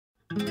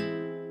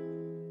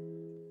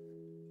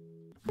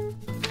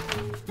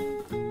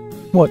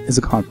What is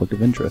a conflict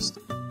of interest?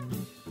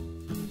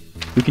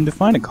 We can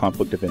define a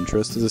conflict of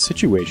interest as a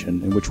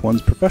situation in which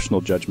one's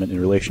professional judgment in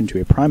relation to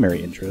a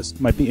primary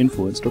interest might be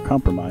influenced or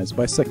compromised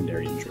by a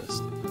secondary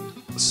interest.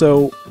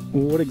 So,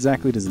 what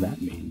exactly does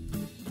that mean?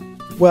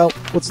 Well,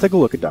 let's take a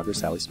look at Dr.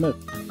 Sally Smith.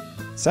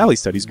 Sally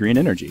studies green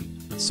energy,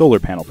 solar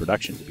panel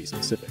production to be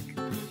specific.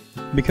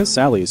 Because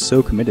Sally is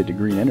so committed to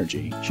green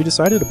energy, she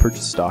decided to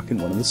purchase stock in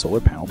one of the solar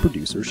panel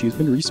producers she's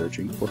been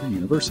researching for her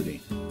university.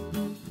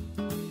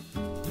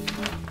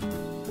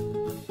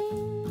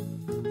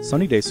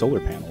 Sunny Day Solar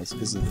Panels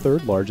is the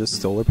third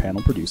largest solar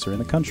panel producer in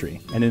the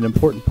country and an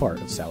important part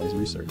of Sally's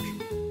research.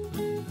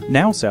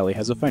 Now Sally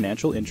has a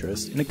financial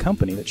interest in a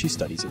company that she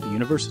studies at the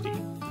university.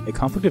 A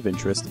conflict of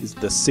interest is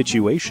the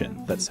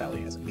situation that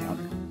Sally has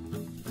encountered.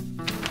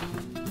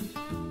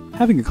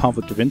 Having a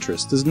conflict of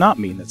interest does not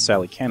mean that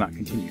Sally cannot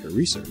continue her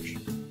research,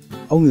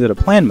 only that a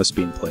plan must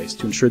be in place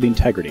to ensure the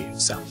integrity of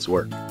Sally's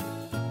work.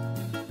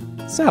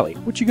 Sally,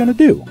 what you gonna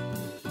do?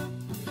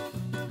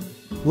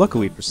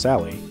 Luckily for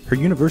Sally, her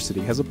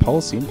university has a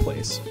policy in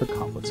place for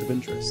conflicts of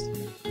interest.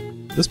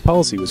 This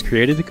policy was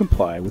created to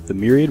comply with the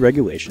myriad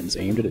regulations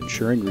aimed at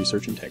ensuring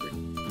research integrity.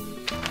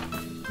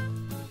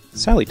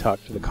 Sally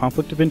talked to the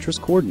Conflict of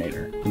Interest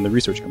Coordinator from the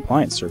Research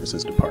Compliance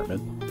Services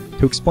Department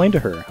to explain to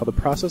her how the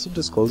process of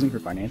disclosing her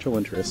financial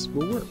interests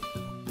will work.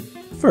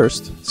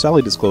 First,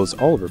 Sally disclosed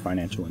all of her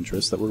financial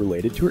interests that were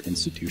related to her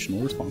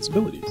institutional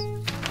responsibilities.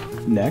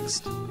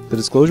 Next, the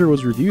disclosure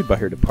was reviewed by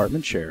her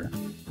department chair,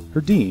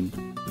 her dean,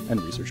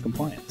 and research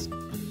compliance.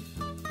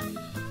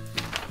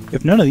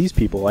 If none of these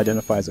people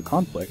identify as a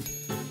conflict,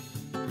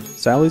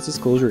 Sally's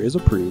disclosure is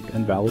approved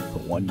and valid for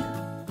 1 year.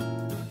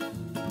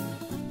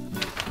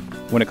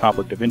 When a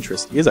conflict of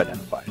interest is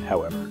identified,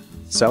 however,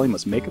 Sally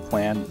must make a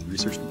plan with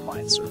Research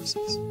Compliance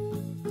Services.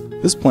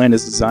 This plan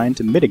is designed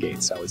to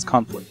mitigate Sally's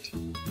conflict.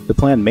 The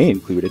plan may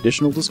include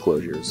additional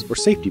disclosures or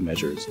safety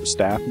measures for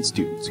staff and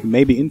students who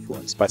may be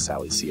influenced by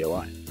Sally's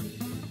COI.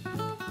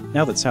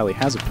 Now that Sally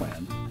has a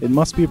plan, it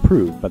must be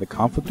approved by the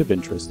Conflict of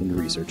Interest and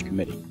Research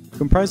Committee.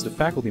 Comprised of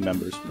faculty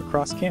members from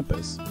across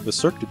campus, the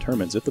CIRC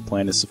determines if the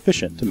plan is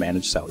sufficient to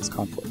manage Sally's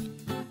conflict.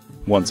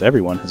 Once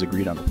everyone has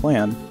agreed on a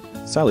plan,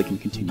 Sally can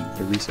continue with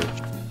her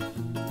research.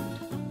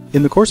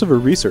 In the course of her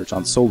research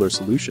on solar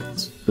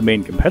solutions, the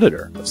main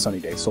competitor of Sunny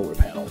Day solar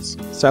panels,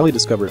 Sally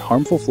discovered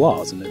harmful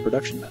flaws in their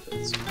production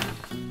methods.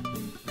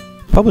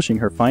 Publishing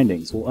her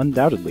findings will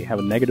undoubtedly have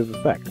a negative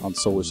effect on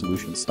solar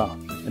solution stock,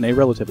 and a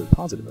relatively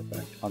positive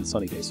effect on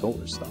Sunny Day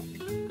solar stock.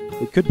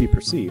 It could be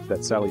perceived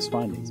that Sally's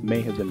findings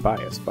may have been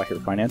biased by her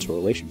financial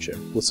relationship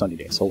with Sunny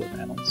Day solar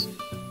panels.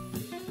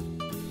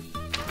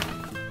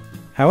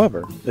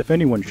 However, if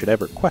anyone should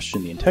ever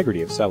question the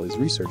integrity of Sally's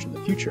research in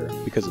the future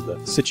because of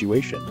the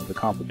situation of the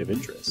conflict of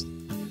interest,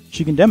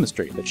 she can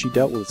demonstrate that she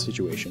dealt with the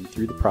situation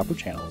through the proper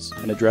channels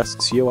and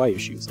addressed COI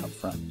issues up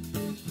front.